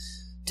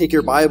Take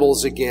your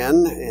Bibles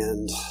again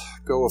and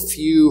go a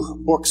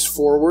few books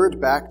forward,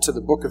 back to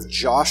the book of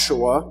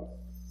Joshua.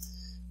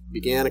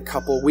 Began a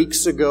couple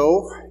weeks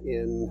ago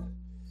in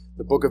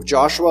the book of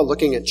Joshua,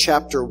 looking at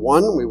chapter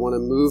 1. We want to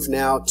move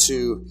now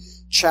to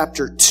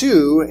chapter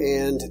 2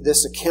 and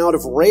this account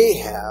of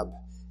Rahab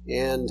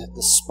and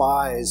the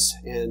spies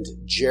and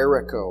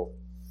Jericho.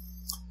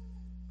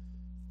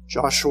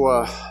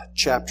 Joshua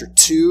chapter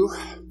 2,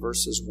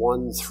 verses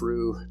 1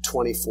 through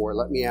 24.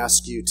 Let me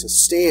ask you to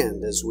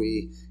stand as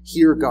we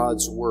hear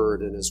God's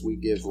word and as we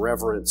give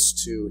reverence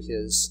to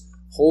his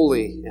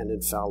holy and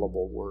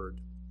infallible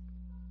word.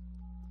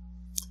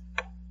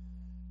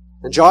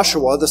 And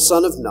Joshua, the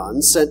son of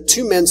Nun, sent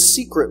 2 men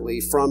secretly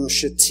from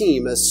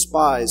Shittim as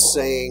spies,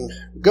 saying,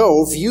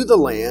 "Go, view the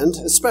land,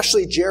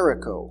 especially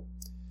Jericho."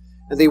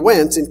 And they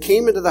went and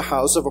came into the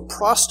house of a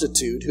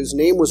prostitute whose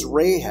name was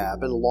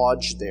Rahab, and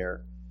lodged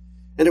there.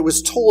 And it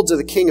was told to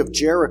the king of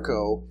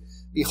Jericho,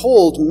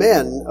 "Behold,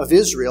 men of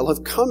Israel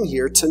have come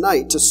here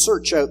tonight to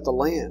search out the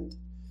land."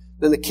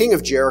 Then the king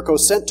of Jericho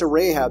sent to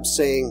Rahab,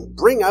 saying,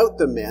 "Bring out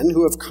the men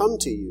who have come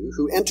to you,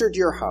 who entered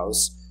your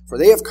house, for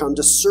they have come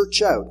to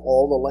search out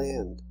all the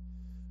land."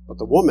 But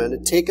the woman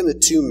had taken the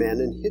 2 men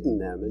and hidden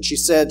them. And she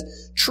said,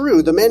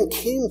 "True, the men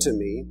came to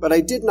me, but I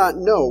did not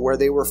know where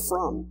they were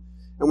from.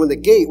 And when the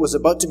gate was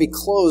about to be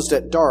closed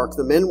at dark,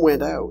 the men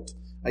went out.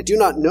 I do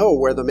not know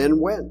where the men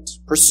went.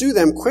 Pursue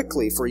them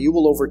quickly, for you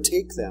will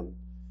overtake them."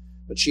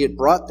 But she had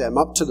brought them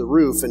up to the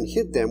roof and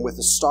hid them with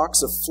the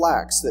stalks of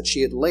flax that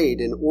she had laid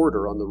in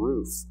order on the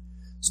roof.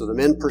 So the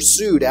men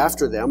pursued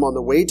after them on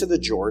the way to the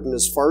Jordan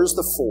as far as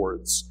the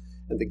fords,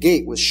 and the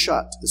gate was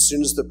shut as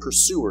soon as the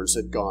pursuers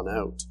had gone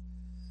out.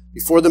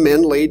 Before the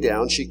men lay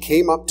down, she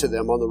came up to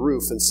them on the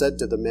roof and said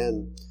to the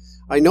men,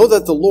 "I know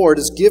that the Lord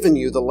has given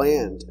you the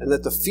land, and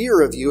that the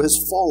fear of you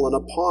has fallen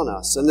upon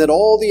us, and that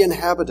all the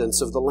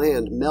inhabitants of the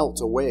land melt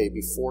away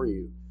before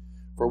you.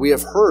 For we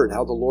have heard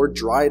how the Lord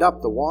dried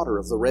up the water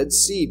of the Red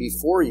Sea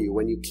before you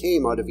when you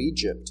came out of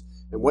Egypt,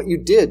 and what you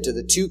did to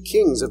the 2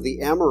 kings of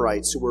the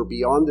Amorites who were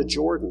beyond the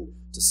Jordan,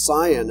 to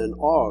Sihon and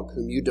Og,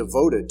 whom you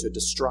devoted to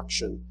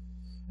destruction.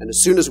 And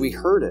as soon as we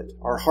heard it,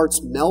 our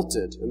hearts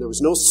melted, and there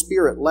was no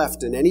spirit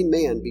left in any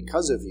man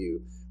because of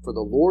you. For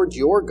the Lord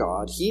your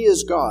God, he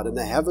is God in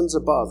the heavens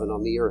above and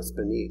on the earth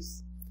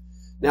beneath.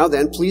 Now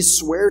then, please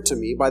swear to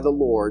me by the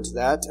Lord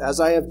that, as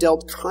I have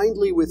dealt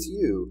kindly with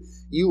you,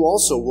 you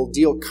also will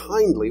deal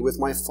kindly with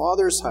my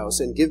father's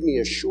house, and give me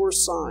a sure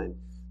sign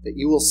that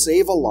you will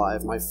save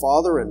alive my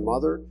father and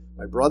mother,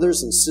 my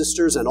brothers and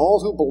sisters, and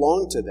all who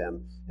belong to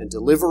them, and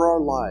deliver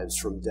our lives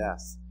from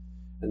death."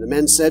 And the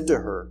men said to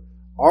her,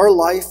 "Our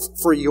life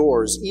for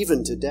yours,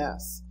 even to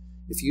death.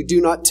 If you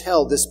do not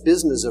tell this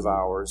business of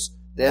ours,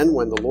 then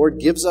when the Lord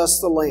gives us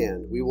the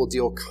land, we will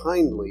deal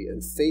kindly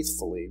and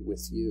faithfully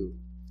with you."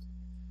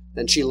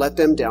 Then she let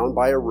them down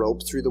by a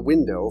rope through the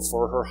window,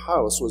 for her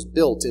house was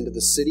built into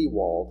the city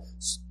wall,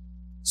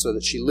 so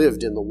that she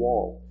lived in the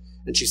wall.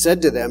 And she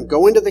said to them,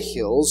 "Go into the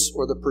hills,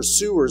 or the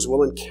pursuers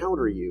will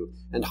encounter you,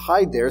 and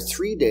hide there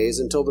 3 days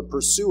until the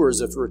pursuers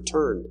have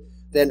returned.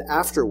 Then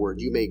afterward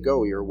you may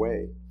go your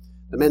way."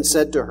 The men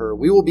said to her,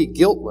 "We will be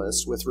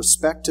guiltless with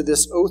respect to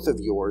this oath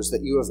of yours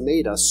that you have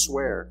made us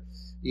swear.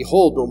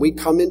 Behold, when we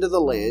come into the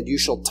land, you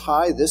shall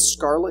tie this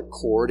scarlet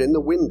cord in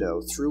the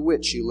window through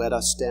which you let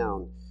us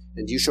down,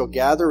 and you shall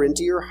gather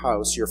into your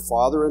house your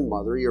father and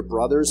mother, your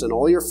brothers, and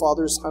all your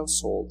father's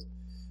household.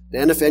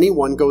 Then if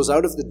anyone goes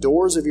out of the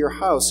doors of your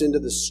house into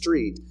the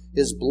street,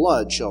 his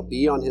blood shall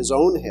be on his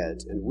own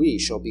head, and we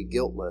shall be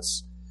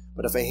guiltless.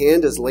 But if a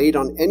hand is laid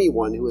on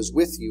anyone who is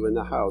with you in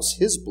the house,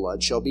 his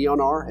blood shall be on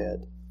our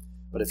head.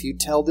 But if you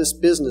tell this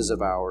business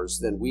of ours,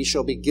 then we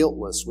shall be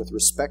guiltless with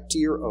respect to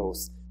your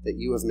oath that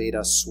you have made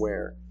us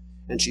swear."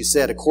 And she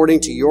said,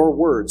 "According to your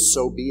words,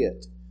 so be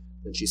it."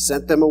 And she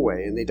sent them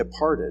away, and they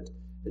departed,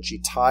 and she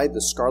tied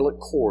the scarlet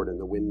cord in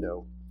the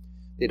window.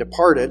 They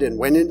departed and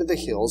went into the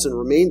hills and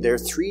remained there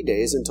 3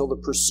 days until the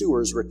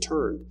pursuers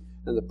returned.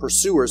 And the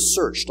pursuers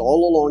searched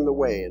all along the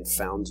way and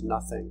found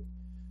nothing.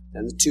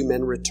 Then the 2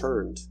 men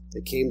returned.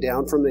 They came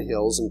down from the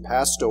hills and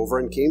passed over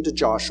and came to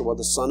Joshua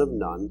the son of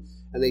Nun,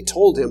 and they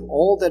told him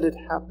all that had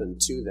happened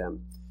to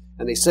them.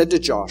 And they said to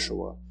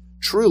Joshua,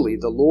 "Truly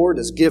the Lord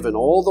has given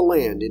all the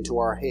land into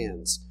our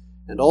hands,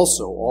 and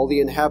also all the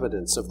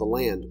inhabitants of the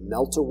land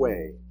melt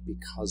away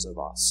because of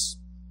us."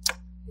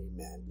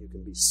 Amen. You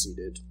can be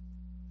seated.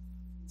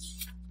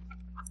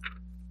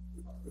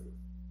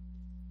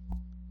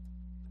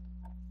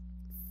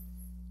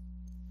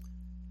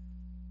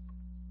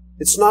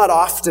 It's not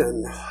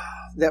often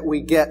that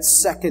we get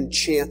second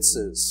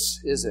chances,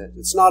 is it?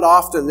 It's not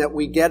often that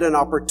we get an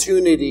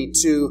opportunity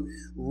to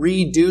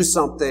redo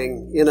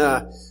something in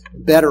a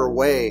better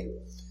way.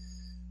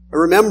 I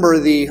remember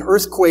the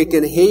earthquake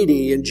in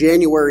Haiti in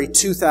January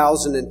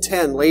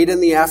 2010. Late in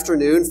the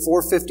afternoon,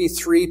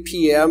 4:53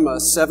 p.m., a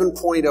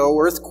 7.0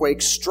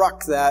 earthquake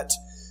struck that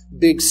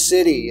big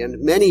city,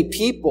 and many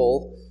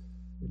people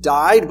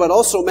died, but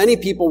also many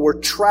people were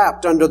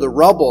trapped under the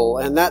rubble.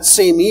 And that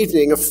same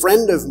evening, a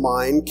friend of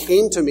mine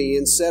came to me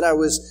and said, I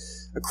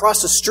was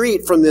across the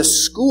street from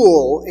this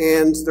school,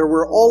 and there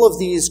were all of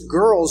these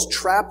girls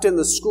trapped in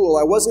the school.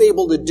 I wasn't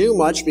able to do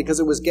much because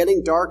it was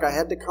getting dark. I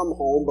had to come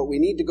home, but we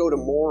need to go to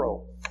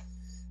Morrow.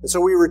 And so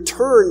we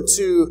returned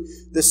to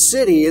the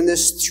city, and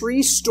this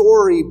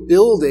 3-story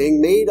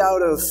building made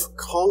out of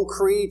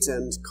concrete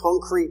and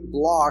concrete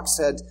blocks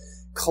had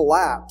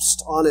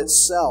collapsed on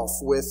itself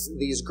with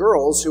these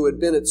girls who had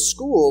been at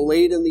school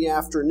late in the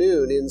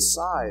afternoon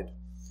inside.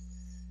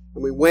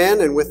 And we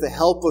went, and with the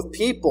help of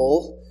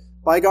people,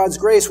 by God's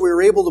grace, we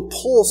were able to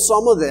pull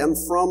some of them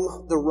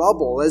from the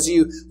rubble. As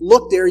you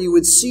looked there, you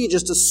would see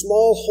just a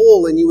small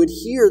hole, and you would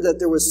hear that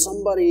there was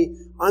somebody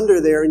under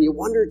there, and you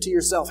wondered to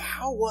yourself,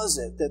 how was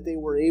it that they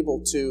were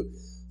able to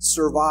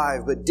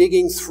survive? But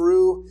digging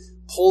through,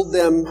 pulled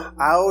them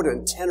out,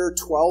 and 10 or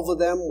 12 of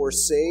them were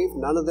saved,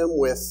 none of them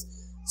with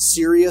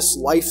serious,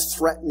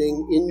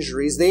 life-threatening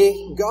injuries. They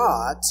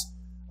got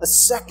a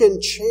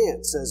second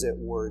chance, as it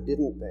were,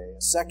 didn't they?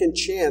 A second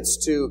chance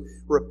to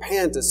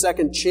repent, a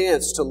second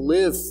chance to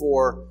live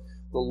for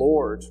the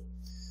Lord.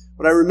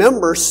 But I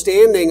remember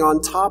standing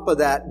on top of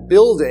that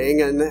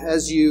building, and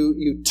as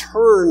you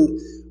turned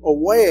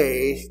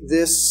away,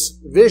 this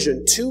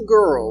vision, 2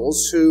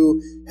 girls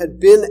who had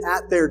been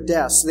at their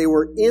desks. They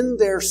were in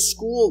their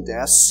school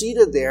desk,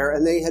 seated there,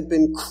 and they had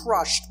been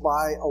crushed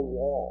by a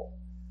wall.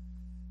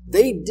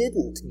 They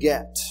didn't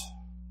get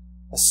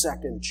a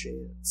second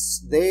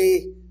chance.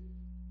 They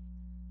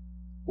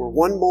were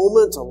one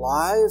moment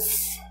alive,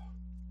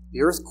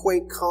 the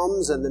earthquake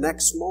comes, and the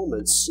next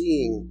moment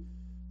seeing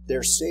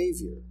their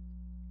Savior.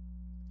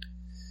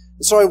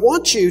 And so I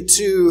want you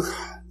to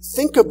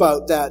think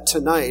about that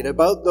tonight,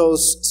 about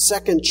those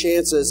second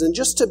chances, and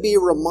just to be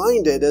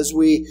reminded as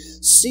we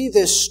see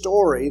this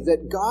story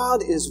that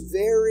God is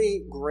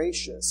very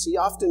gracious. He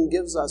often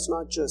gives us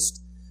not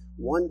just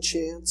one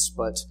chance,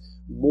 but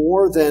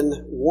more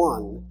than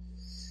one.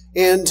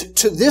 And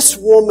to this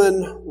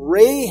woman,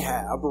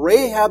 Rahab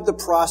the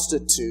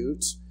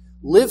prostitute,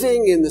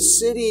 living in the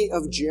city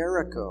of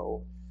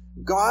Jericho,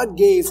 God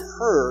gave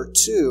her,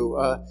 too,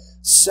 a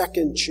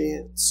second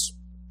chance.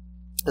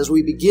 As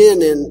we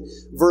begin in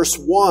verse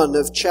 1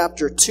 of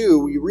chapter 2,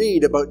 we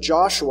read about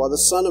Joshua, the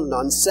son of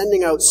Nun,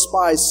 sending out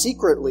spies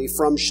secretly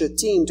from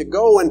Shittim to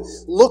go and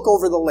look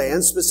over the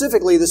land,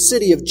 specifically the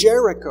city of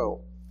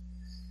Jericho.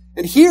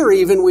 And here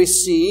even we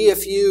see,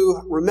 if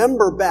you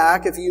remember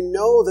back, if you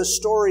know the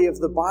story of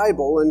the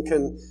Bible and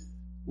can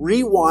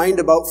rewind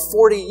about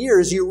 40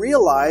 years, you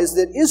realize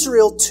that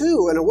Israel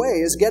too, in a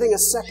way, is getting a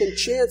second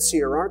chance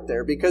here, aren't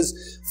there?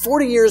 Because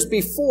 40 years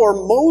before,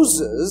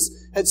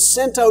 Moses had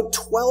sent out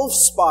 12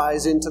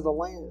 spies into the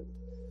land.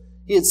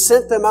 He had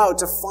sent them out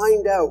to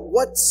find out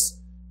what's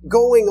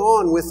going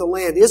on with the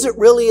land. Is it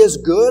really as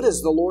good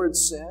as the Lord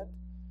said?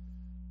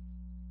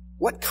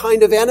 What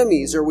kind of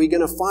enemies are we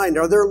going to find?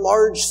 Are there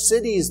large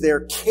cities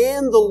there?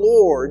 Can the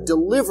Lord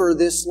deliver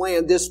this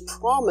land, this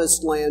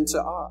promised land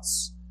to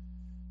us?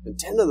 And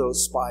 10 of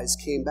those spies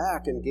came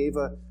back and gave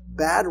a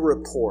bad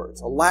report,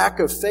 a lack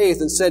of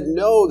faith, and said,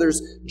 no,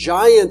 there's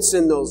giants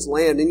in those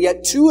land. And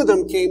yet 2 of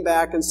them came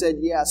back and said,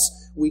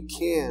 yes, we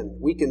can.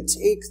 We can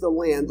take the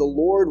land. The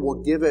Lord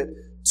will give it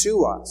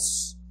to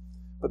us.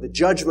 But the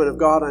judgment of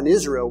God on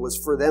Israel was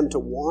for them to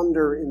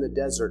wander in the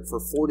desert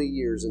for 40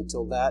 years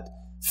until that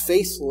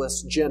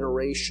faithless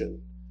generation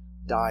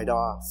died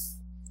off.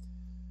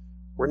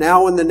 We're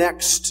now in the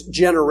next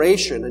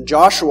generation, and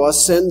Joshua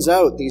sends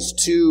out these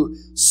 2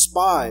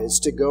 spies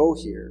to go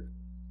here.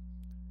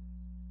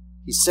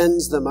 He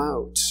sends them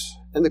out.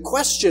 And the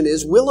question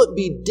is, will it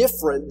be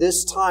different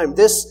this time?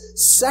 This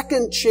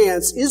second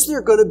chance, is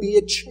there going to be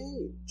a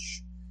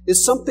change?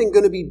 Is something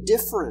going to be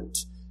different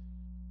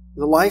in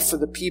the life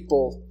of the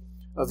people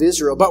of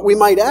Israel? But we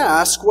might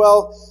ask,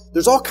 well,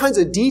 there's all kinds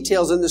of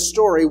details in the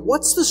story.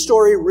 What's the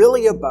story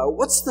really about?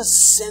 What's the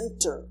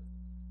center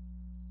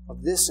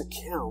of this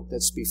account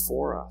that's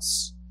before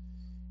us?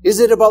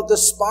 Is it about the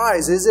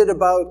spies? Is it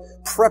about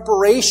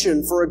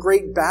preparation for a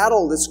great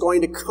battle that's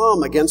going to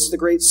come against the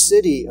great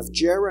city of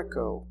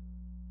Jericho?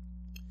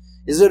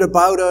 Is it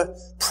about a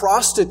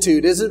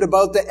prostitute? Is it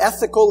about the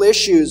ethical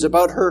issues,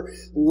 about her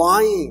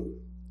lying?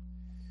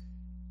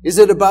 Is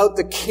it about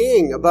the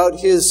king, about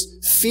his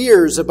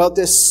fears, about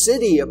this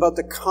city, about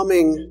the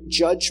coming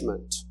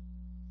judgment?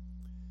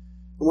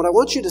 And what I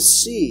want you to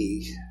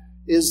see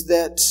is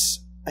that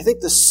I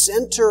think the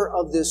center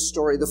of this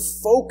story, the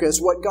focus,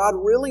 what God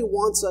really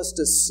wants us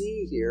to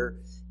see here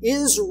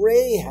is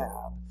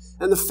Rahab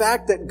and the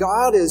fact that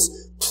God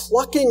is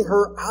plucking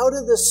her out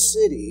of the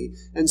city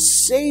and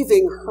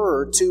saving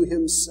her to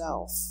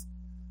himself.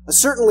 A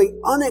certainly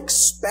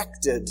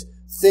unexpected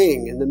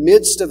thing in the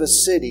midst of a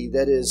city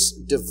that is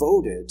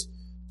devoted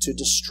to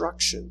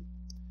destruction.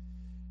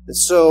 And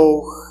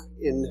so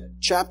in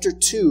chapter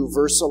 2,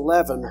 verse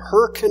 11,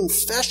 her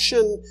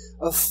confession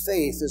of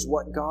faith is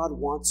what God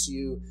wants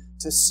you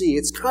to see.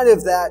 It's kind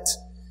of that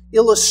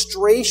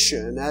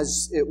illustration,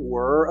 as it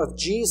were, of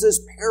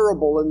Jesus'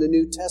 parable in the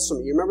New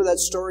Testament. You remember that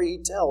story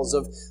he tells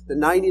of the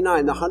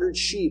 99, the 100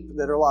 sheep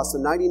that are lost, the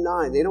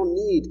 99. They don't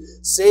need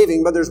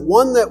saving, but there's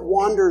one that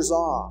wanders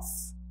off.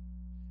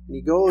 And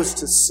he goes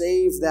to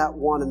save that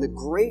one, and the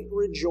great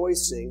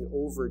rejoicing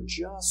over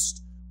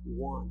just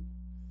one.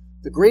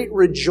 The great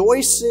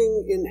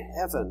rejoicing in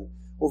heaven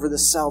over the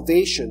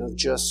salvation of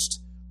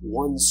just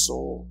one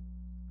soul.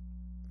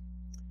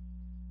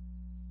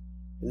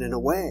 And in a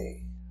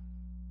way,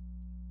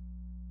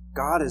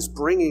 God is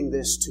bringing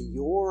this to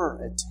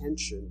your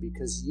attention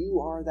because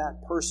you are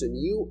that person.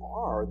 You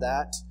are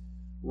that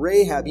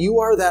Rahab. You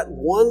are that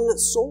one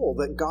soul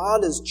that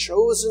God has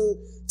chosen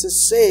to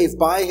save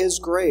by His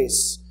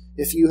grace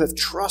if you have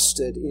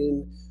trusted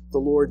in the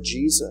Lord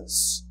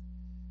Jesus.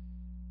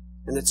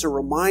 And it's a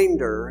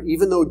reminder,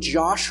 even though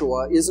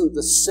Joshua isn't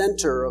the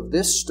center of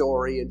this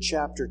story in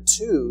chapter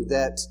 2,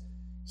 that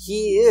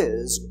he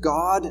is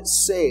God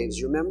saves.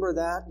 You remember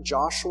that?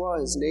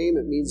 Joshua, his name,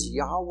 it means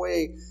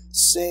Yahweh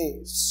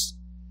saves.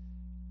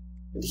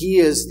 And he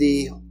is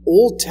the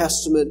Old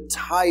Testament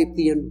type,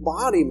 the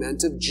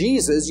embodiment of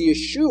Jesus,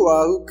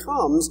 Yeshua, who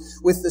comes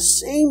with the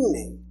same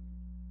name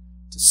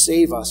to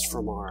save us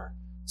from our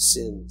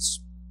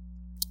sins.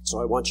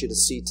 So I want you to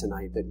see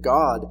tonight that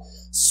God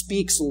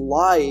speaks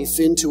life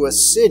into a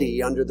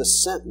city under the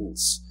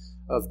sentence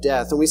of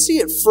death. And we see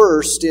it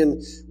first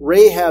in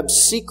Rahab's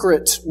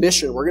secret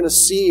mission. We're going to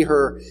see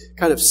her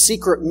kind of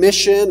secret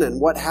mission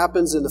and what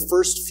happens in the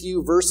first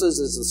few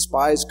verses as the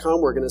spies come.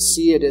 We're going to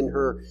see it in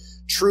her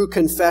true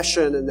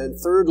confession, and then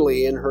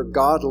thirdly in her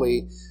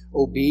godly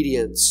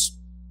obedience.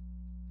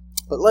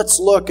 But let's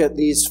look at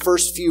these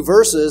first few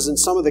verses and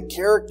some of the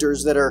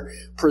characters that are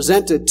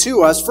presented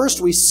to us.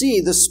 First, we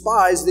see the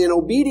spies, in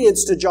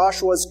obedience to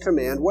Joshua's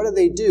command. What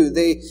do?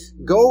 They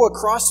go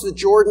across the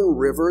Jordan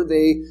River.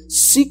 They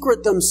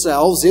secret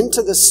themselves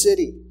into the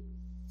city.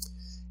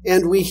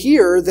 And we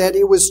hear that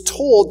it was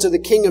told to the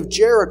king of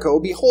Jericho,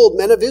 "Behold,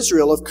 men of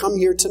Israel have come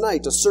here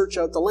tonight to search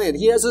out the land."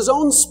 He has his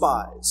own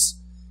spies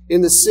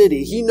in the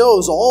city. He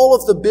knows all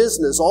of the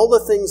business, all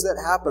the things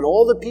that happen,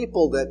 all the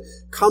people that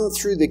come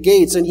through the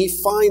gates, and he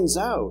finds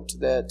out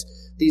that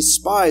these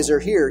spies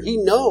are here. He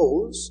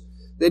knows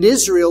that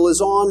Israel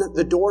is on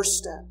the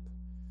doorstep.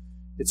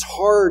 It's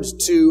hard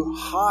to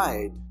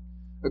hide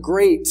a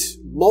great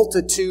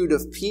multitude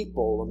of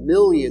people, 1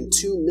 million,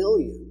 2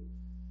 million.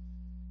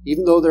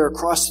 Even though they're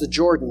across the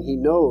Jordan, he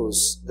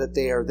knows that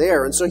they are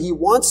there. And so he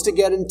wants to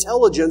get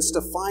intelligence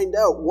to find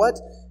out what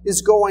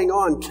is going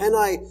on. Can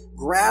I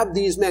grab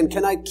these men?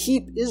 Can I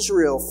keep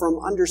Israel from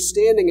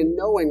understanding and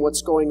knowing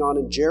what's going on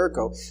in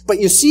Jericho? But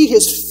you see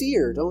his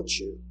fear, don't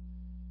you?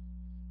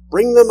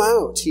 Bring them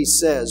out, he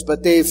says.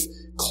 But they've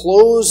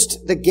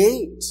closed the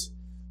gate.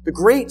 The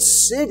great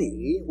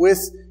city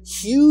with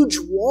huge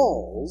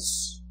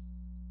walls.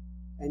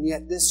 And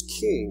yet this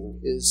king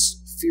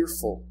is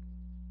fearful.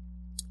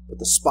 But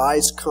the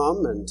spies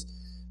come, and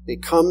they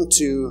come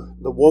to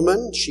the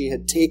woman. She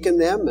had taken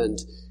them and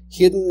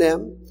hidden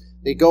them.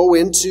 They go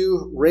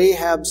into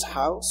Rahab's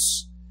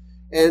house,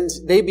 and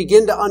they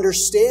begin to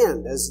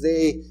understand as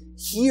they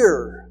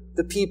hear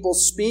the people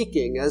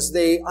speaking, as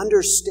they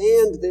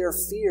understand their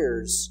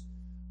fears.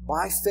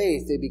 By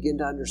faith, they begin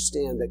to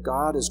understand that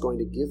God is going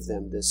to give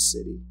them this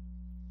city.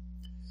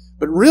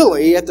 But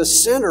really, at the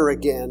center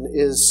again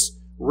is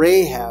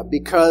Rahab,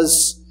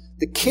 because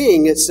the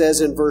king, it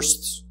says in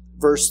verse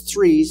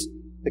 3,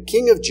 the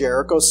king of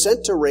Jericho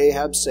sent to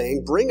Rahab,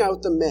 saying, "Bring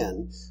out the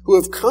men who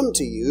have come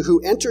to you, who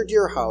entered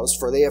your house,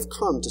 for they have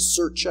come to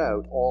search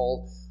out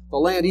all the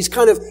land." He's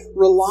kind of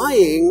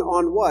relying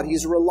on what?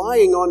 He's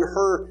relying on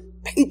her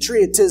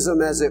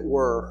patriotism, as it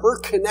were, her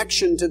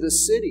connection to the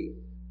city,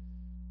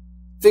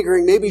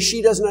 figuring maybe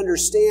she doesn't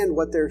understand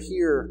what they're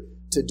here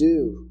to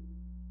do.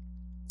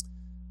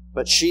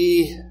 But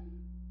she,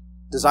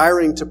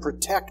 desiring to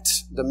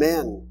protect the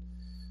men,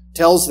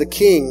 tells the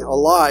king a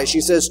lie.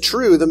 She says,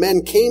 "True, the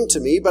men came to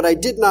me, but I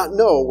did not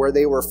know where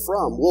they were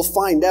from." We'll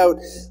find out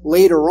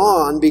later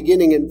on,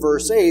 beginning in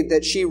verse 8,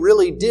 that she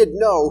really did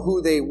know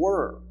who they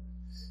were.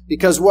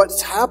 Because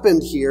what's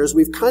happened here is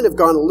we've kind of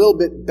gone a little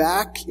bit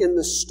back in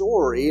the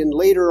story, and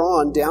later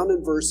on, down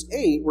in verse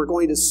 8, we're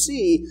going to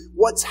see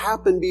what's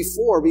happened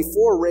before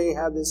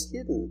Rahab has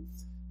hidden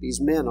these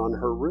men on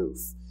her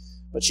roof.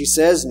 But she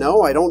says,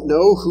 "No, I don't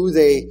know who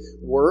they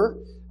were."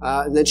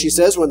 And then she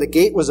says, "When the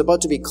gate was about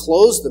to be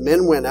closed, the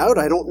men went out.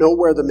 I don't know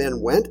where the men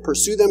went.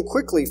 Pursue them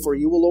quickly, for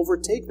you will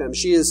overtake them."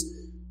 She is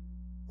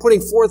putting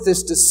forth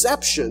this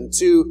deception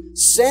to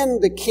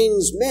send the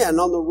king's men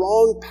on the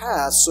wrong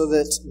path so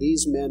that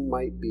these men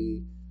might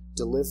be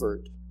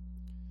delivered.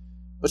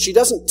 But she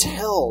doesn't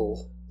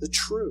tell the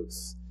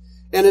truth.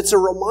 And it's a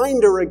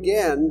reminder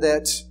again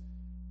that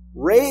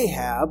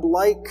Rahab,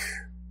 like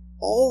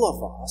all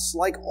of us,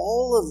 like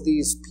all of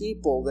these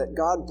people that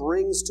God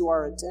brings to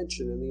our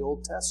attention in the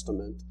Old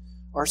Testament,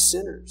 are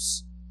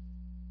sinners.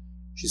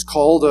 She's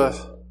called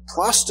a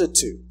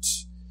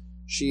prostitute.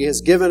 She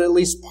has given at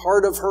least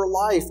part of her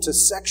life to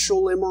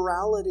sexual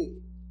immorality.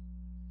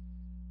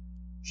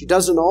 She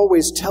doesn't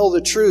always tell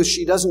the truth.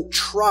 She doesn't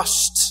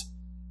trust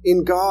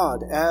in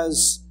God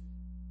as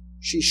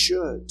she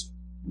should.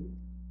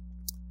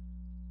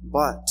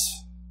 But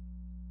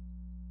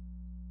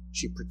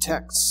she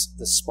protects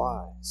the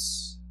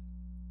spies.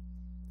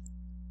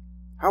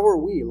 How are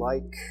we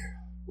like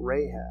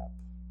Rahab?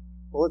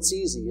 Well, it's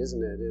easy,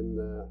 isn't it, in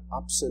the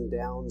ups and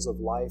downs of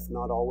life,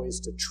 not always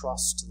to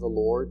trust the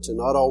Lord, to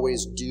not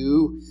always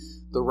do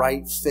the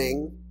right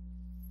thing.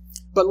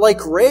 But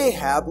like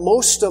Rahab,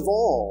 most of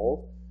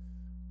all,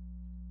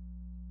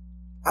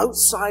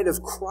 outside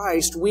of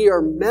Christ, we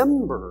are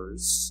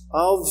members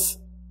of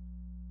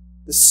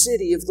the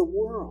city of the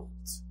world.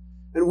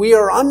 And we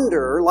are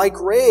under, like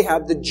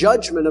Rahab, the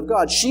judgment of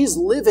God. She's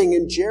living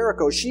in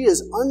Jericho. She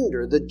is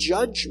under the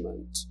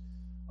judgment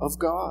of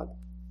God.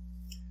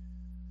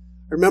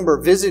 I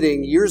remember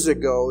visiting years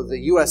ago the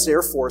U.S.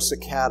 Air Force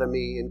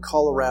Academy in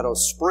Colorado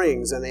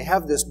Springs, and they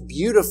have this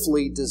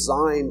beautifully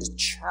designed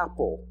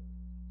chapel.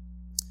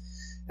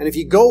 And if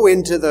you go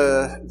into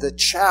the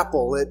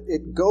chapel,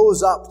 it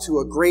goes up to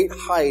a great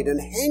height,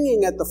 and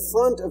hanging at the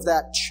front of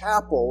that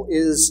chapel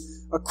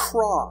is a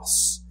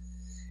cross.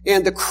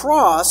 And the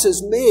cross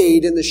is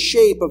made in the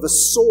shape of a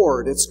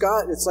sword. It's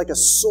like a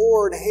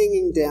sword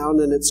hanging down,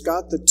 and it's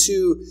got the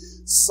two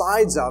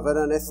sides of it.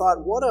 And I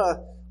thought,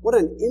 what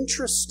an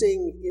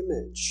interesting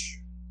image.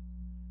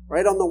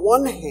 Right? On the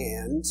one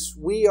hand,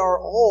 we are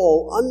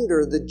all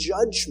under the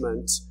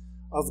judgment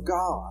of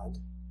God.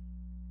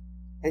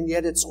 And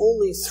yet it's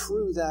only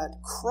through that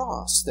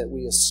cross that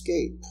we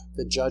escape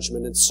the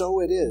judgment. And so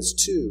it is,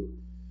 too,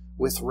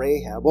 with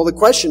Rahab. Well, the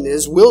question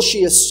is, will she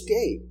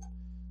escape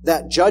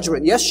that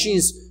judgment? Yes,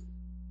 she's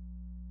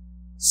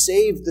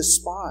saved the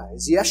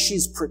spies. Yes,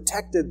 she's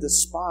protected the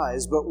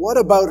spies. But what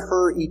about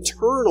her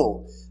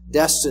eternal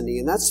destiny?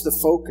 And that's the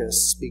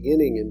focus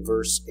beginning in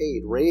verse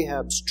 8,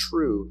 Rahab's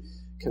true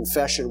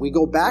confession. We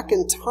go back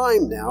in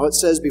time now. It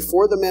says,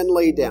 before the men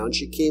lay down,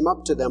 she came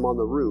up to them on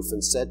the roof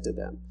and said to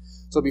them.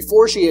 So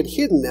before she had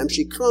hidden them,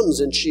 she comes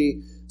and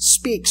she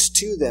speaks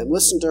to them.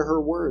 Listen to her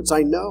words.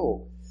 I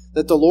know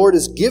that the Lord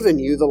has given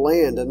you the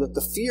land, and that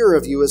the fear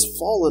of you has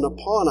fallen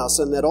upon us,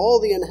 and that all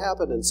the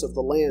inhabitants of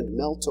the land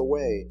melt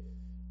away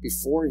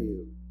before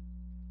you.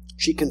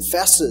 She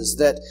confesses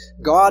that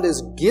God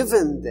has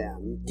given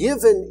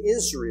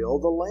Israel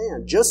the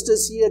land, just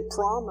as he had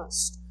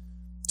promised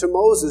to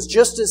Moses,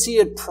 just as he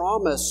had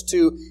promised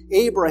to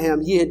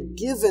Abraham. He had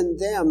given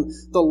them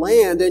the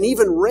land, and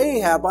even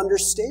Rahab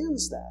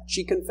understands that.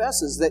 She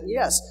confesses that,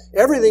 yes,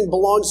 everything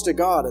belongs to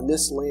God, and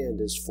this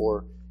land is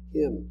for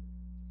him.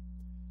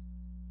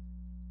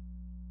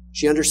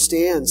 She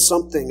understands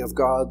something of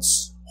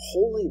God's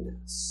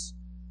holiness.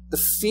 The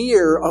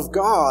fear of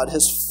God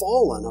has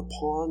fallen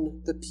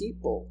upon the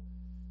people.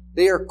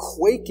 They are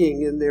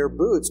quaking in their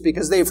boots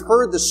because they've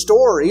heard the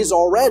stories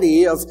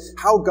already of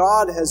how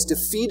God has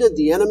defeated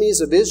the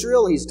enemies of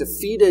Israel. He's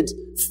defeated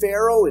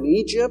Pharaoh in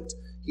Egypt.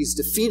 He's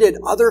defeated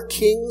other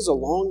kings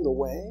along the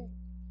way.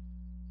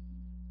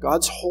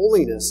 God's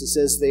holiness, he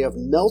says, they have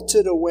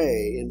melted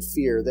away in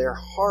fear. Their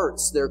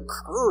hearts, their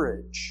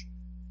courage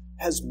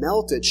has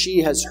melted.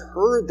 She has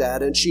heard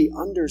that, and she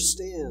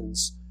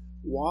understands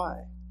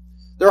why.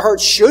 Their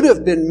hearts should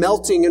have been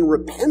melting in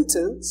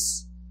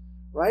repentance,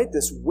 right?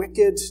 This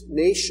wicked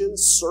nation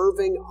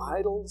serving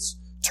idols,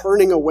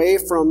 turning away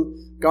from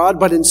God,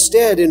 but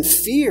instead in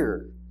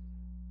fear.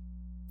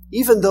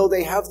 Even though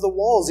they have the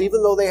walls,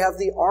 even though they have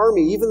the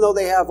army, even though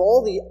they have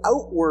all the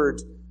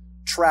outward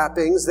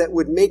trappings that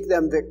would make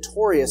them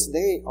victorious,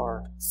 they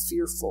are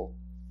fearful.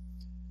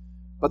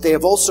 But they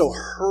have also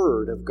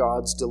heard of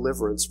God's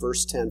deliverance.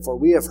 Verse 10, for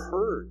we have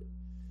heard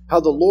how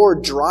the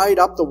Lord dried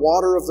up the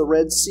water of the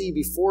Red Sea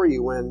before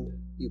you when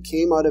you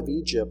came out of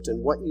Egypt,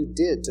 and what you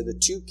did to the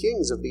two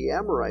kings of the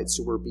Amorites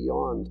who were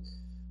beyond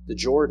the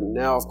Jordan.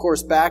 Now, of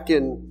course, back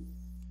in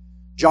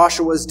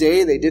Joshua's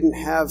day, they didn't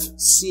have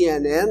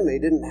CNN, they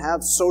didn't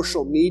have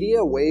social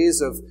media, ways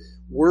of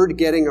word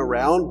getting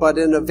around, but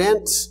an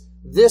event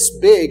this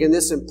big and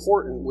this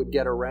important would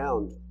get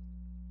around.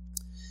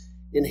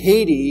 In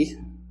Haiti,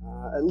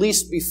 at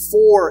least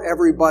before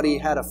everybody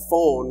had a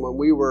phone, when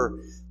we were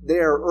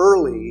there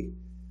early,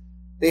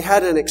 they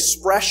had an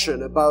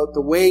expression about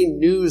the way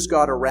news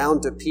got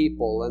around to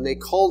people, and they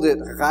called it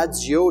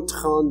Radio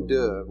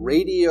 32,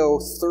 Radio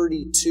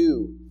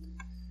 32.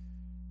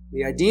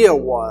 The idea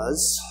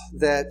was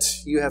that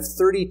you have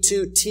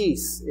 32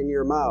 teeth in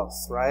your mouth,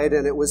 right?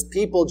 And it was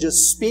people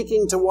just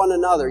speaking to one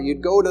another.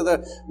 You'd go to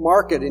the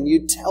market and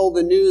you'd tell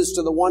the news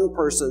to the one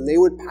person. They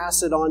would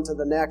pass it on to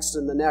the next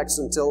and the next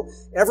until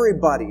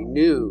everybody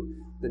knew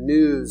the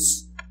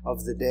news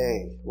of the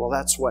day. Well,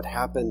 that's what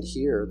happened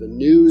here. The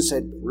news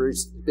had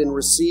been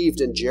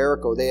received in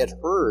Jericho. They had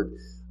heard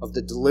of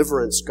the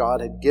deliverance God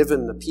had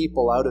given the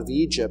people out of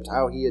Egypt,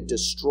 how he had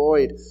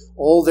destroyed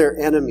all their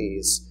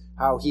enemies,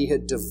 how he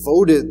had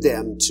devoted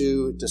them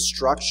to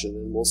destruction.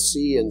 And we'll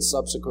see in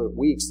subsequent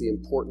weeks the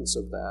importance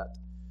of that.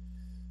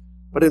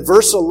 But in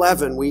verse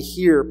 11, we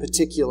hear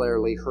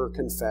particularly her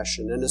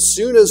confession. And as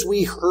soon as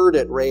we heard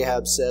it,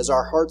 Rahab says,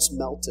 our hearts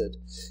melted.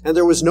 And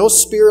there was no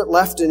spirit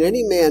left in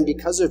any man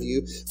because of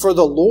you. For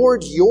the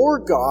Lord your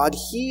God,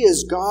 he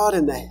is God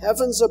in the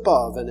heavens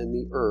above and in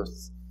the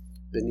earth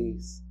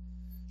beneath.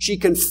 She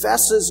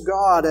confesses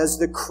God as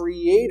the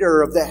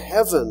creator of the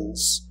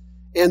heavens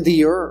and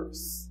the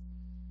earth.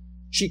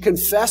 She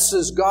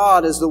confesses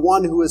God as the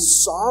one who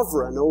is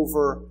sovereign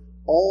over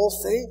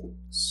all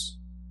things.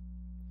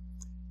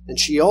 And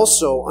she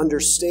also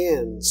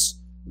understands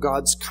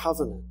God's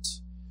covenant.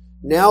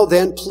 Now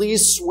then,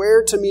 please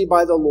swear to me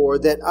by the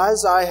Lord that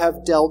as I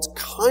have dealt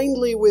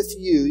kindly with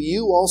you,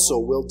 you also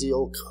will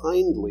deal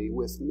kindly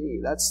with me.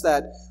 That's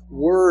that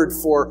word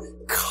for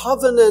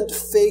covenant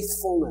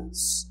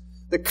faithfulness.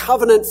 The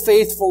covenant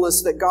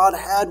faithfulness that God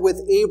had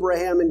with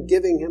Abraham in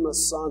giving him a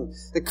son.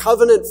 The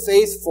covenant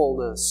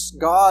faithfulness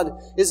God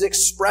is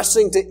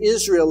expressing to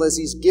Israel as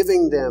he's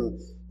giving them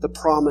the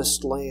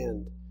promised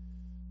land.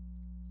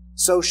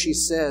 So she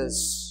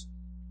says,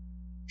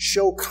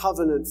 show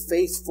covenant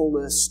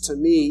faithfulness to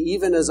me,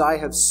 even as I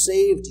have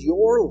saved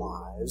your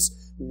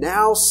lives.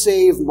 Now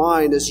save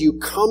mine as you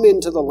come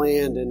into the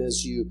land and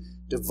as you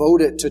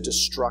devote it to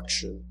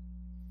destruction.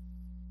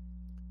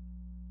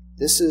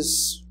 This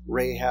is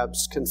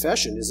Rahab's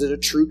confession. Is it a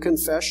true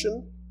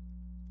confession?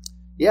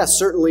 Yes,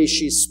 certainly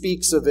she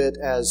speaks of it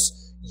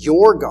as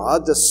your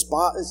God, the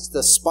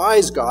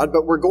spies' God,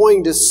 but we're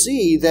going to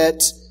see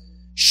that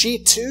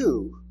she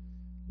too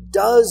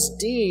does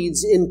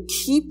deeds in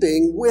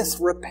keeping with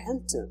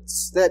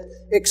repentance that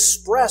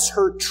express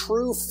her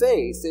true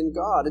faith in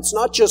God. It's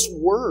not just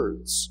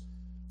words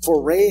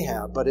for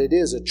Rahab, but it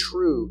is a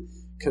true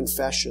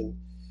confession.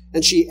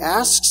 And she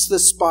asks the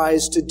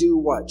spies to do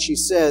what? She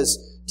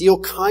says, deal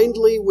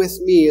kindly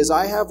with me as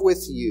I have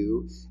with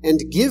you,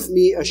 and give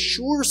me a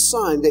sure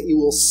sign that you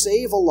will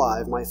save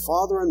alive my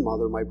father and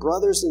mother, my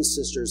brothers and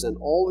sisters, and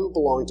all who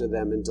belong to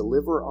them, and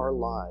deliver our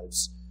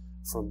lives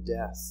from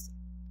death.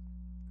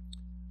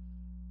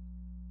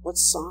 What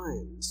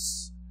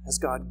signs has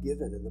God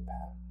given in the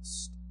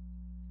past?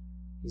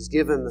 He's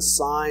given the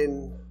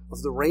sign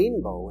of the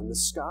rainbow in the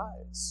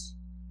skies,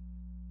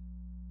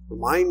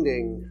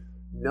 reminding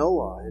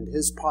Noah and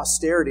his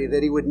posterity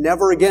that he would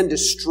never again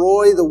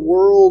destroy the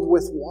world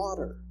with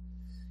water.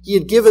 He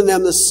had given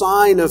them the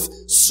sign of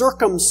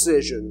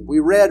circumcision. We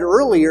read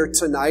earlier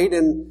tonight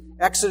in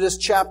Exodus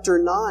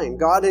chapter 9,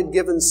 God had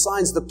given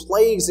signs, the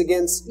plagues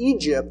against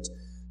Egypt,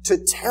 to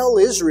tell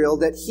Israel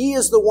that He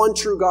is the one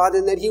true God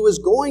and that He was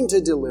going to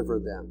deliver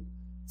them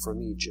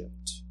from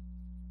Egypt.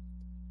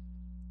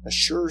 A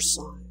sure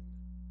sign.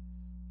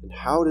 And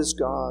how does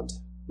God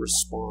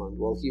respond?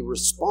 Well, He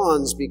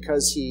responds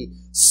because He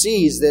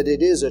sees that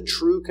it is a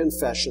true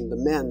confession. The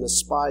men, the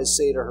spies,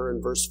 say to her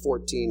in verse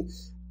 14,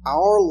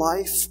 our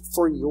life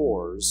for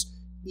yours,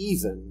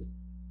 even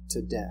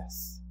to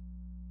death.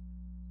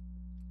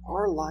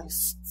 Our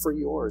life for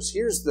yours.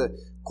 Here's the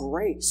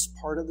grace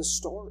part of the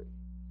story.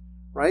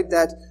 Right?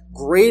 That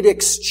great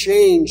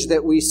exchange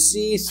that we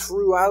see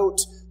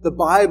throughout the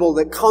Bible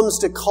that comes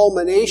to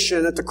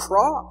culmination at the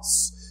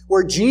cross,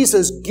 where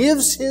Jesus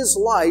gives His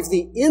life,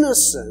 the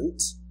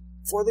innocent,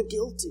 for the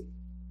guilty,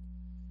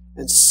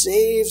 and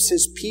saves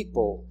His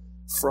people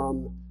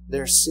from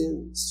their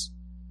sins.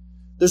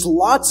 There's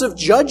lots of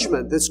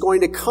judgment that's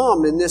going to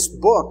come in this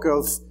book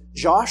of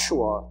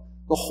Joshua.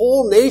 The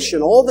whole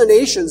nation, all the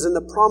nations in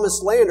the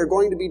promised land are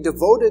going to be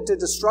devoted to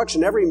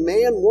destruction. Every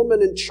man,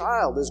 woman, and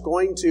child is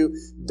going to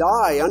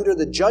die under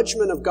the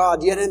judgment of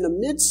God. Yet in the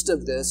midst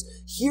of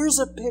this, here's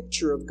a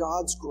picture of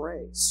God's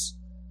grace.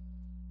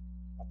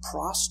 A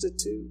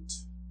prostitute,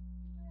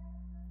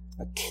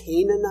 a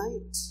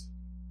Canaanite,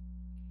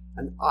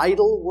 an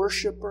idol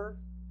worshiper,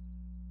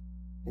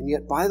 and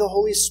yet by the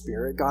Holy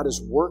Spirit, God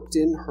has worked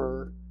in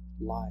her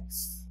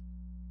life.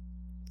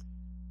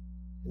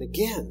 And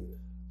again,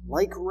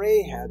 like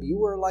Rahab, you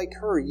were like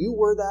her. You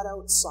were that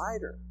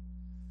outsider.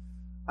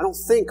 I don't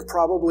think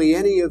probably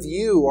any of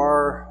you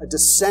are a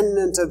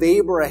descendant of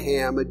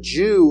Abraham, a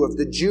Jew of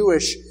the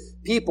Jewish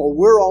people.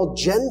 We're all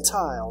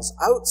Gentiles,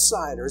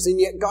 outsiders, and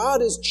yet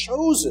God has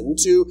chosen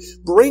to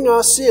bring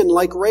us in,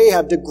 like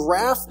Rahab, to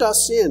graft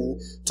us in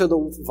to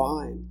the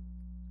vine.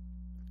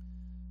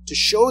 To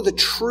show the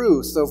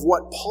truth of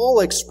what Paul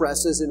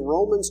expresses in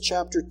Romans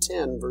chapter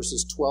 10,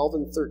 verses 12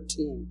 and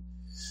 13.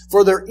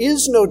 For there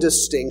is no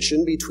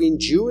distinction between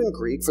Jew and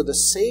Greek, for the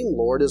same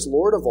Lord is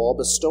Lord of all,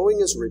 bestowing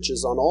His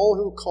riches on all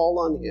who call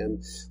on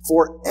Him.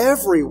 For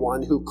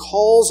everyone who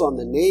calls on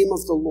the name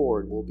of the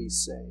Lord will be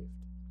saved.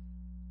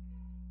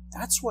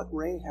 That's what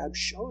Rahab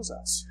shows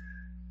us.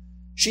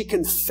 She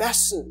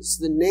confesses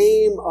the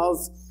name of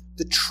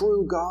the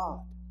true God.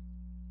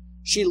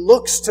 She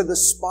looks to the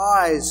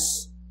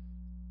spies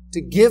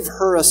to give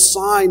her a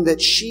sign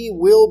that she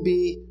will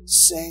be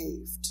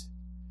saved.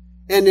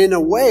 And in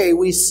a way,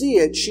 we see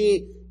it.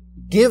 She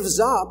gives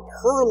up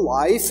her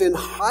life in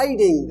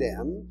hiding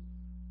them,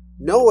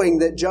 knowing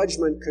that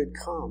judgment could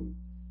come,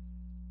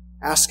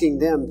 asking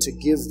them to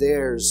give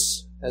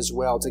theirs as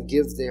well, to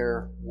give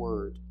their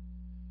word.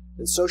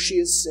 And so she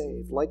is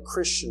saved, like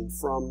Christian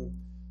from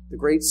the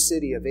great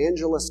city.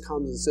 Evangelist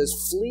comes and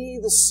says, flee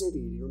the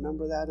city. Do you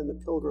remember that in the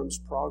Pilgrim's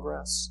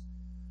Progress?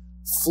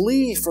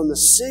 Flee from the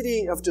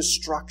city of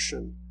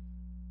destruction.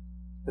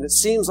 And it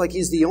seems like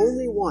he's the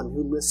only one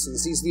who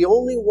listens. He's the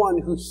only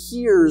one who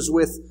hears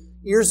with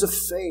ears of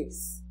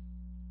faith.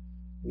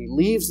 And he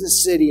leaves the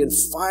city, and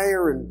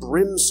fire and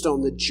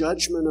brimstone, the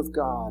judgment of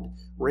God,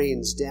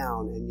 rains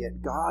down. And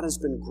yet God has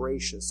been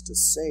gracious to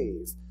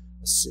save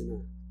a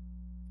sinner.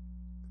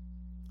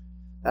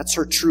 That's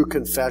her true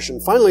confession.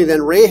 Finally,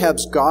 then,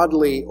 Rahab's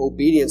godly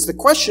obedience. The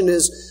question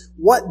is,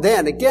 what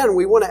then? Again,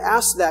 we want to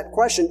ask that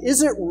question.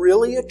 Is it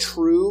really a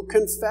true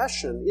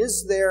confession?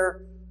 Is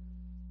there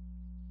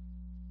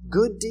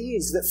good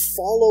deeds that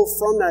follow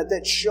from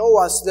that show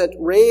us that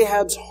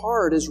Rahab's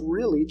heart is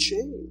really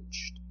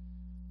changed?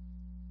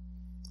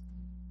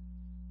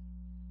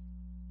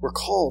 We're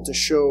called to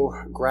show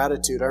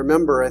gratitude. I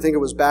remember, I think it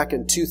was back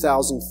in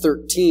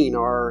 2013,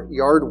 our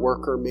yard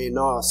worker,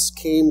 Menos,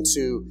 came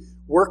to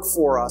work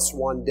for us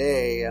one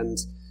day, and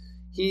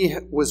he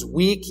was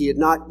weak. He had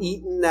not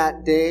eaten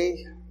that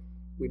day.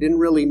 We didn't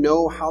really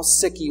know how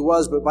sick he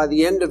was, but by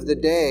the end of the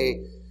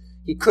day,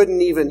 he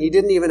didn't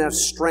even have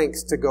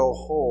strength to go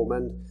home.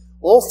 And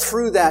all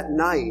through that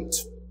night,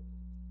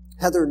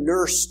 Heather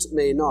nursed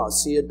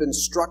Menos. He had been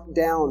struck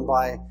down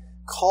by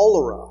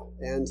cholera,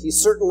 and he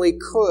certainly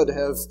could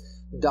have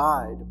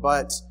died,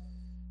 but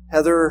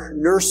Heather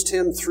nursed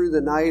him through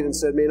the night and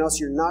said, Menos,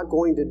 you're not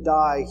going to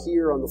die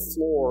here on the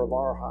floor of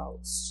our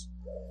house.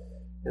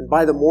 And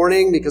by the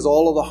morning, because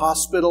all of the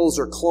hospitals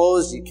are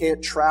closed, you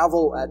can't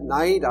travel at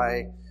night,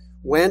 I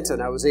went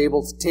and I was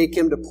able to take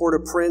him to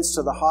Port-au-Prince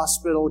to the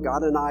hospital,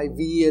 got an IV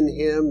in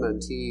him,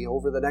 and he,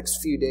 over the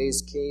next few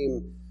days,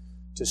 came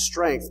to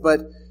strength.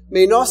 But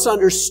Menos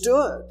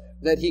understood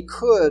that he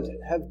could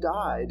have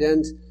died,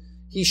 and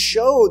he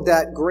showed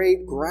that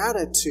great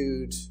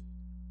gratitude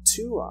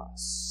to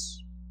us.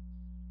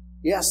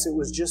 Yes, it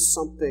was just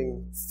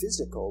something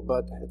physical,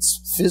 but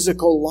it's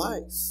physical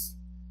life.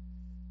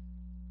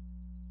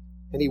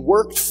 And he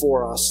worked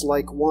for us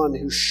like one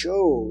who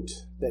showed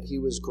that he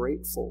was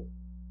grateful.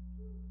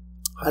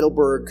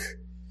 Heidelberg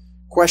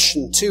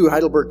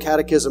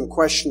Catechism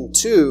question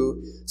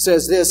 2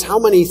 says this: how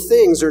many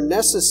things are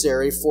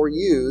necessary for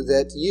you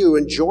that you,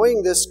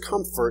 enjoying this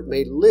comfort,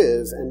 may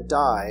live and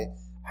die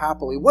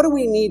happily? What do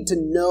we need to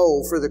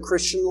know for the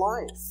Christian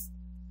life?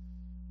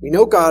 We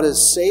know God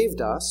has saved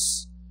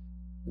us.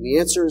 And the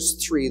answer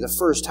is 3. The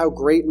first, how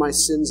great my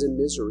sins and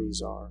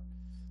miseries are.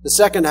 The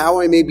second,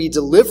 how I may be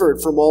delivered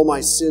from all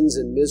my sins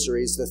and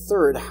miseries. The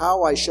third,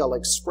 how I shall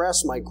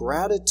express my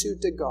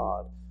gratitude to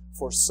God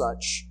for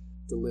such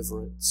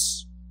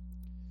deliverance.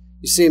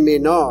 You see,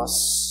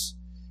 Menos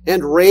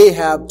and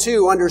Rahab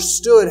too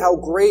understood how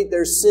great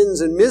their sins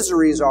and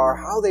miseries are,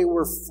 how they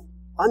were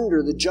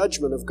under the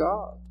judgment of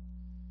God.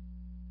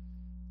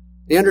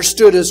 They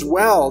understood as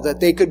well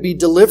that they could be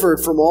delivered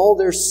from all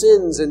their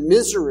sins and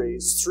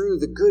miseries through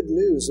the good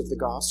news of the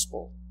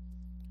gospel.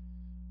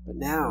 But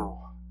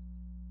now,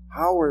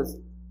 how are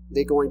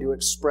they going to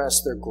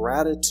express their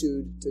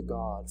gratitude to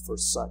God for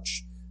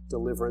such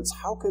deliverance?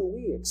 How can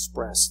we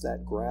express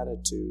that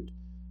gratitude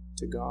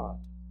to God?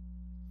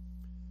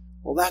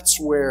 Well, that's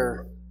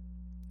where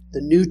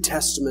the New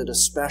Testament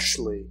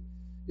especially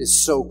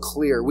is so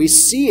clear. We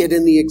see it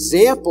in the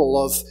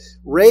example of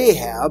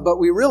Rahab, but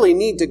we really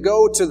need to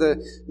go to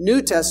the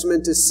New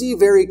Testament to see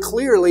very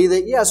clearly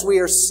that yes, we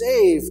are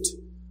saved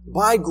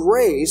by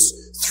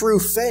grace through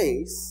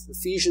faith,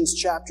 Ephesians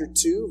chapter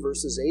 2,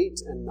 verses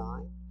 8 and 9.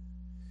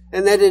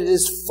 And that it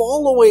is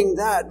following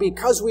that,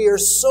 because we are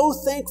so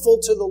thankful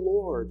to the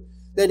Lord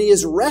that He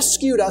has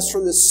rescued us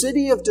from the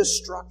city of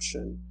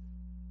destruction,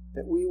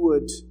 that we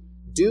would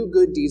do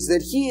good deeds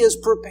that He has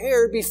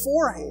prepared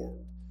beforehand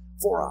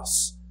for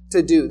us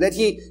to do, that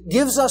He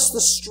gives us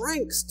the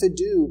strength to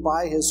do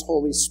by His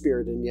Holy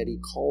Spirit, and yet He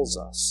calls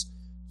us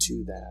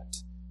to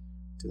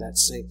that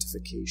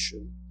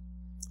sanctification.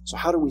 So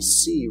how do we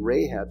see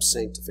Rahab's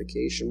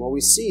sanctification? Well, we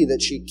see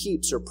that she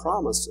keeps her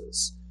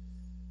promises.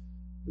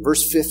 In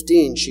verse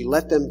 15, she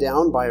let them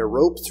down by a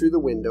rope through the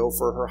window,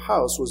 for her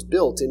house was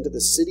built into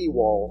the city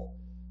wall,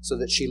 so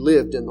that she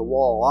lived in the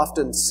wall.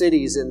 Often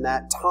cities in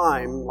that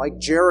time, like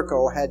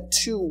Jericho, had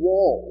 2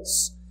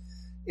 walls.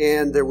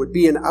 And there would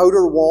be an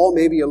outer wall,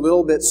 maybe a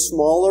little bit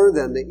smaller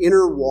than the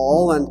inner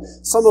wall. And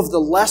some of the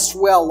less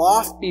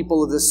well-off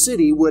people of the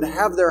city would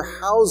have their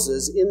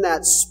houses in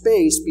that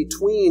space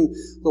between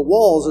the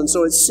walls. And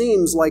so it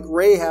seems like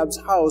Rahab's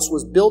house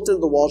was built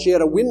into the wall. She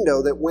had a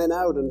window that went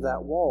out into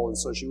that wall. And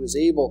so she was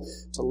able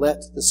to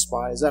let the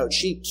spies out.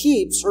 She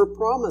keeps her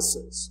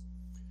promises.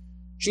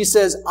 She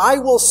says, I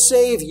will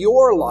save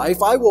your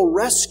life. I will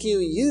rescue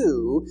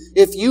you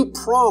if you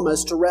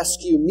promise to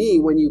rescue me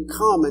when you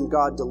come and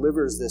God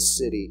delivers this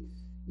city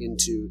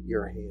into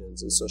your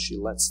hands. And so she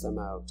lets them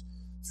out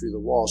through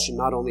the wall.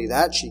 Not only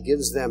that, she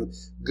gives them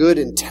good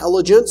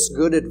intelligence,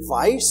 good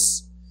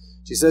advice.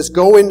 She says,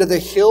 go into the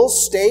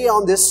hills, stay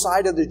on this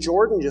side of the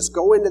Jordan, just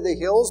go into the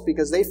hills,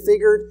 because they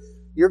figured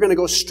you're going to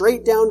go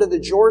straight down to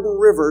the Jordan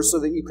River so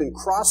that you can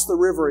cross the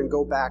river and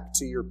go back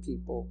to your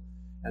people.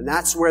 And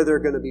that's where they're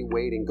going to be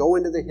waiting. Go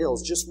into the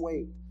hills. Just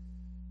wait.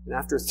 And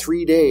after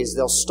 3 days,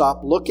 they'll stop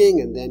looking,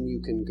 and then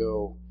you can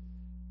go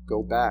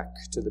back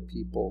to the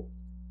people.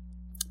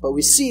 But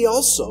we see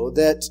also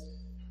that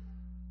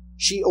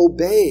she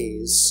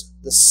obeys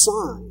the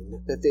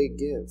sign that they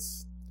give.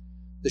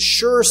 The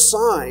sure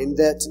sign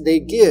that they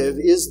give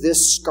is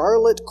this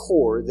scarlet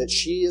cord that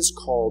she is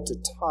called to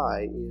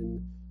tie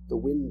in the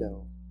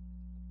window.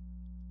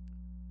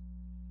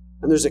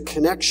 And there's a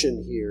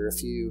connection here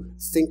if you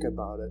think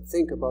about it.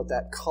 Think about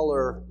that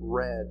color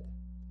red.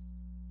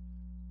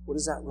 What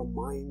does that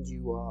remind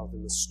you of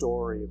in the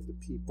story of the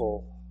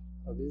people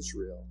of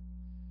Israel?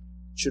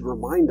 It should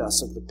remind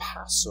us of the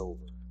Passover,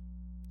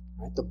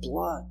 right? The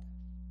blood,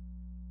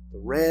 the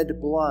red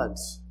blood,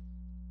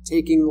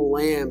 taking the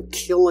lamb,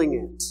 killing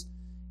it,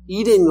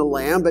 eating the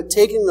lamb, but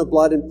taking the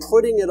blood and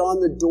putting it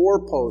on the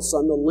doorposts,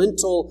 on the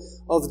lintel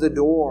of the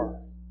door.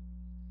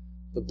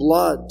 The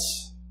blood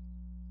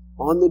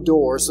on the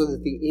door so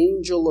that the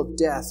angel of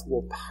death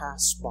will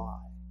pass by,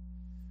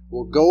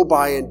 will go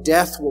by, and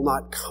death will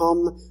not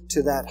come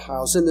to that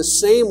house. In the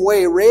same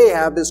way,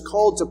 Rahab is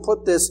called to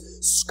put this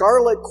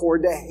scarlet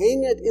cord, to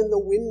hang it in the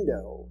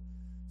window,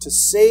 to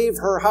save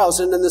her house.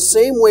 And in the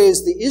same way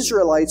as the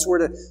Israelites were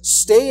to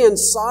stay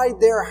inside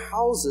their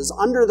houses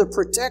under the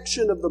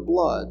protection of the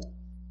blood,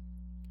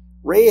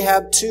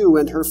 Rahab too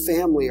and her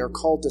family are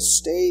called to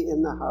stay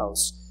in the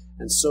house,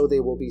 and so they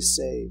will be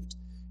saved.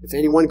 If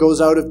anyone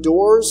goes out of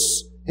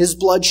doors, his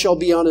blood shall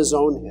be on his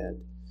own head.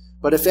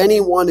 But if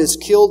anyone is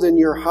killed in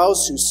your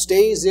house who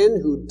stays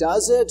in, who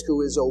does it, who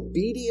is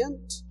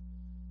obedient,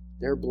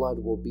 their blood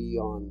will be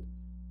on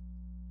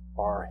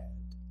our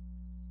head.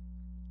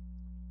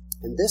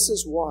 And this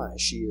is why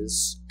she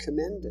is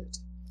commended.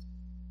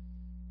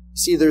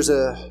 See, there's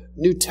a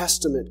New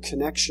Testament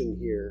connection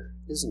here,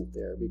 isn't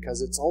there?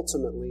 Because it's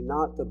ultimately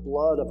not the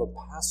blood of a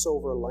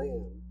Passover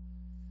lamb.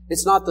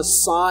 It's not the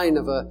sign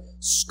of a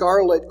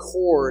scarlet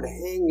cord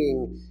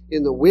hanging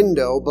in the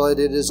window, but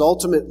it is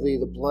ultimately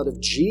the blood of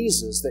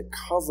Jesus that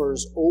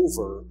covers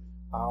over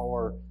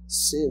our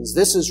sins.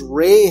 This is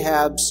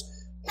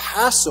Rahab's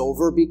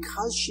Passover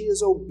because she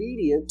is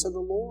obedient to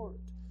the Lord,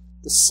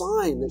 the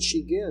sign that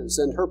she gives.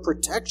 And her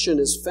protection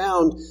is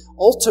found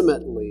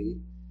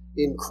ultimately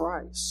in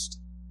Christ.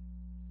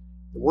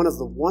 And one of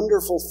the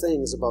wonderful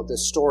things about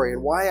this story,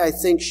 and why I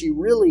think she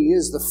really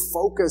is the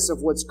focus of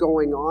what's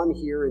going on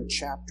here in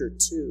chapter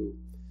 2,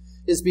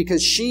 is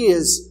because she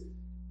is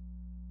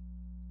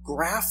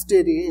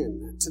grafted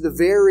in to the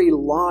very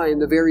line,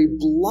 the very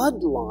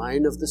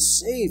bloodline of the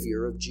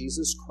Savior of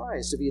Jesus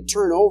Christ. If you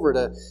turn over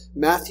to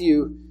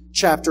Matthew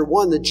chapter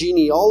 1, the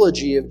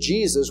genealogy of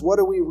Jesus, what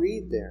do we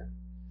read there?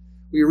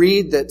 We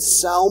read that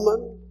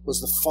Salmon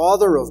was the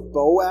father of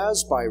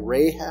Boaz by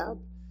Rahab,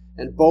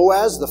 and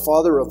Boaz the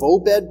father of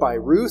Obed by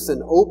Ruth,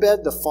 and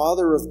Obed the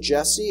father of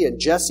Jesse, and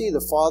Jesse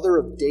the father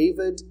of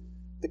David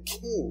the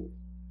king.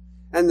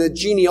 And the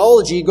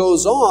genealogy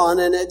goes on,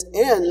 and it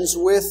ends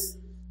with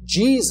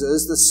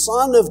Jesus, the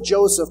son of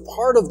Joseph,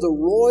 part of the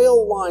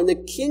royal line, the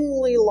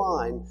kingly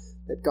line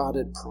that God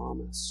had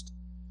promised.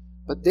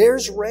 But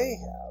there's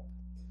Rahab,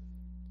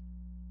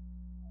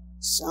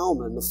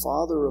 Salmon, the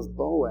father of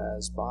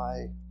Boaz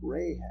by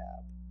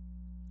Rahab,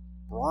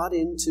 brought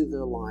into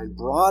the line,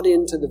 brought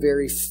into the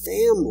very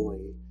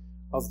family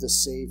of the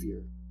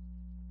Savior.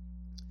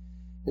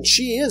 And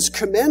she is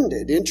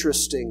commended,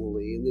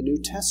 interestingly, in the New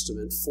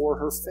Testament for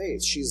her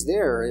faith. She's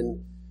there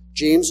in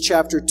James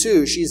chapter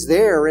 2. She's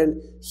there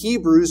in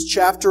Hebrews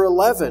chapter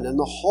 11 in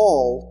the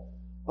hall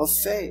of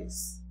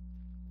faith.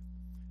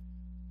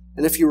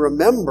 And if you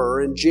remember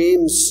in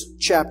James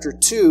chapter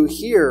 2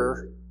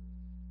 here,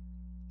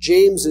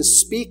 James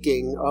is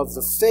speaking of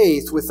the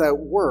faith without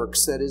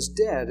works that is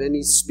dead. And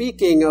he's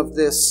speaking of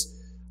this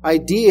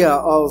idea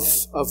of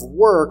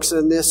works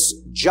and this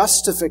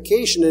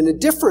justification in a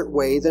different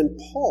way than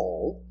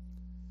Paul.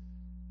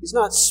 He's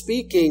not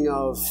speaking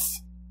of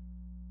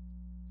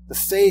the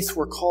faith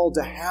we're called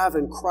to have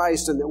in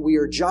Christ and that we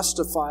are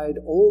justified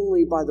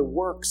only by the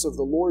works of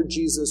the Lord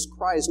Jesus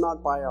Christ,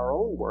 not by our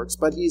own works.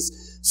 But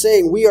he's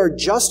saying we are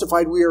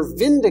justified, we are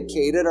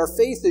vindicated, our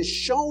faith is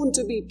shown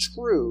to be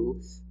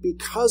true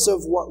because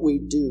of what we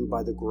do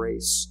by the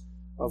grace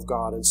of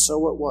God. And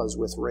so it was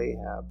with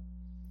Rahab.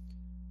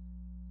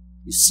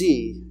 You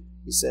see,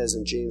 he says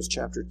in James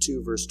chapter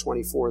 2, verse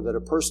 24, that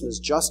a person is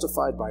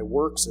justified by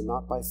works and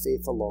not by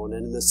faith alone.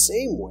 And in the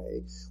same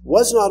way,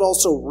 was not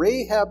also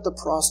Rahab the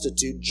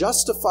prostitute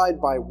justified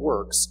by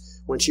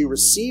works when she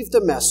received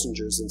the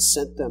messengers and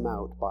sent them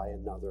out by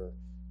another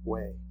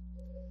way?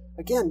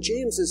 Again,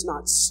 James is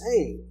not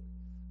saying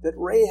that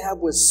Rahab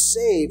was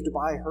saved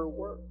by her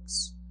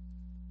works,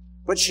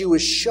 but she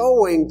was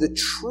showing the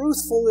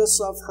truthfulness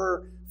of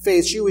her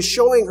faith. She was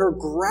showing her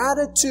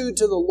gratitude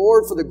to the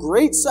Lord for the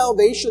great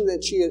salvation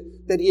that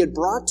he had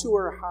brought to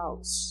her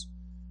house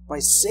by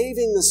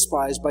saving the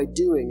spies, by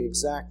doing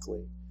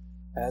exactly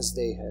as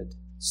they had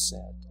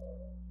said.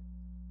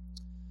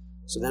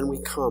 So then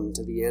we come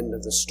to the end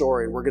of the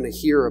story, and we're going to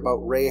hear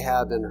about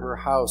Rahab and her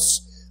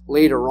house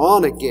later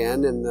on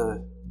again in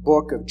the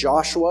book of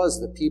Joshua as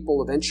the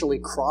people eventually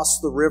cross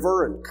the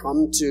river and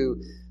come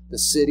to the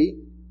city.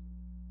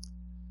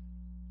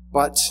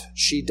 But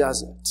she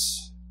doesn't.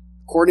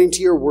 According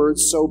to your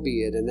words, so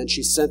be it. And then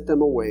she sent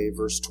them away,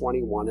 verse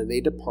 21, and they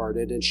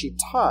departed, and she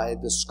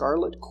tied the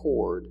scarlet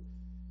cord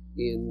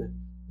in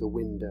the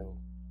window.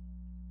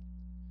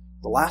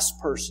 The last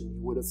person you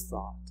would have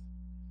thought.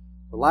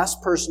 The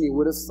last person you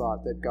would have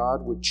thought that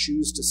God would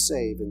choose to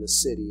save in the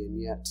city,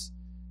 and yet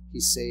he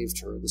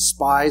saved her. The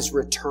spies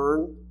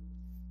return.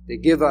 They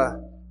give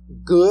a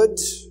good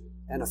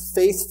and a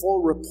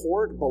faithful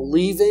report,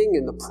 believing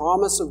in the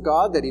promise of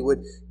God that he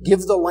would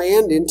give the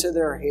land into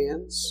their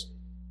hands.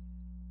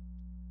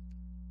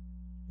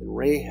 And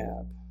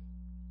Rahab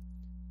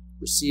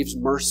receives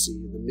mercy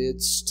in the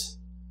midst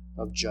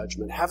of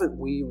judgment. Haven't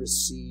we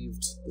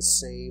received the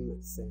same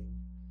thing?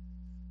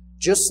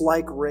 Just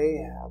like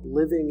Rahab,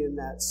 living in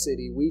that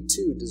city, we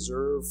too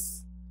deserve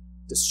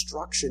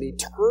destruction,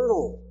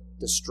 eternal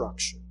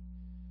destruction.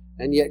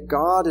 And yet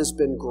God has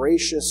been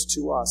gracious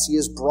to us. He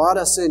has brought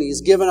us in.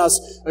 He's given us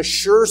a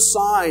sure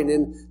sign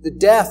in the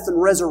death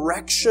and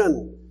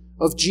resurrection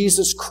of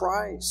Jesus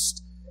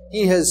Christ.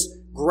 He has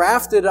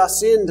grafted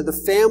us into the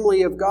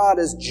family of God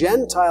as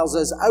Gentiles,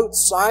 as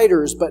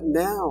outsiders, but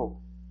now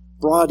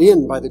brought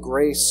in by the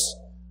grace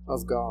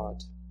of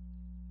God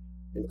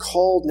and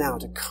called now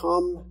to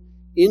come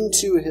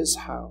into his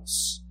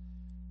house.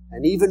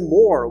 And even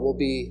more will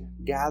be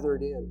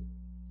gathered in.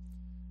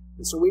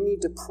 And so we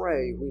need to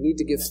pray. We need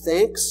to give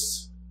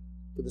thanks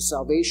for the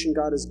salvation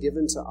God has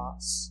given to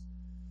us.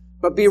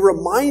 But be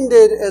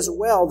reminded as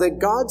well that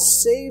God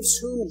saves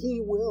whom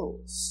he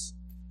wills.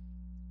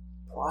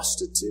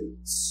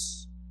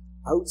 Prostitutes,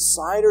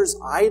 outsiders,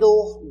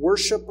 idol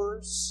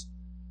worshipers,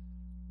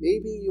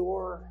 maybe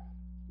your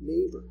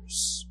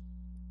neighbors.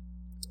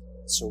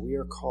 So we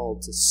are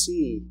called to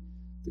see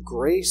the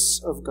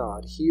grace of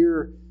God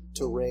here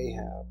to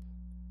Rahab,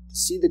 to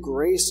see the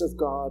grace of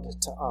God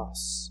to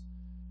us,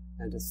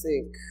 and to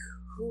think,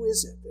 who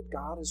is it that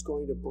God is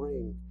going to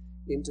bring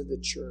into the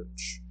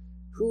church?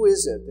 Who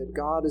is it that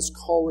God is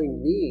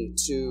calling me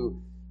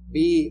to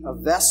be a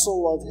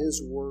vessel of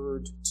his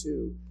word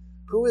to?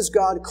 Who is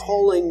God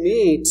calling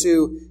me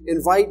to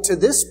invite to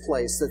this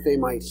place that they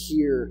might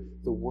hear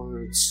the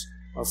words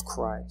of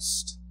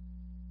Christ?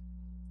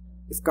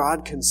 If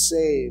God can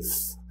save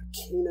a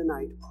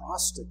Canaanite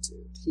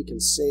prostitute, he can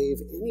save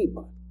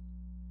anybody.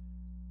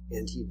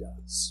 And he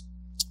does.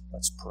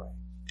 Let's pray.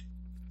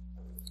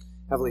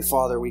 Heavenly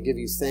Father, we give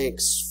you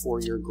thanks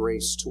for your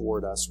grace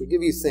toward us. We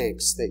give you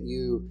thanks that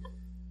you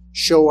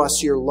show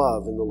us your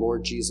love in the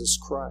Lord Jesus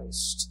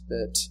Christ,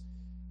 that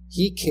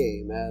he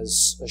came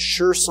as a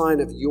sure sign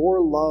of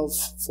your love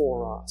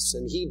for us,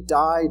 and he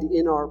died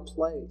in our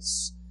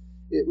place.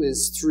 It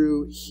was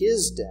through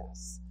his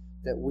death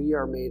that we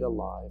are made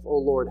alive. Oh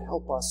Lord,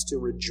 help us to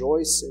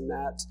rejoice in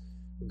that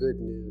good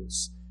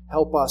news.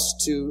 Help us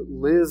to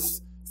live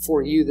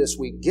for you this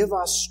week. Give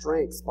us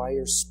strength by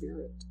your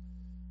Spirit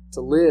to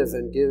live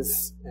and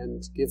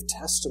give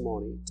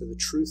testimony to the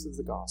truth of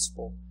the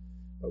gospel.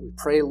 But we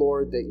pray,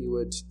 Lord, that you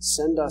would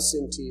send us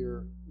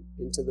into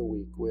the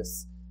week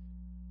with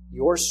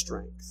your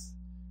strength.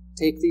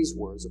 Take these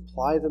words,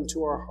 apply them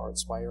to our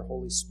hearts by your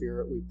Holy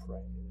Spirit, we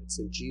pray. And it's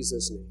in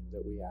Jesus' name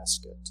that we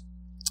ask it.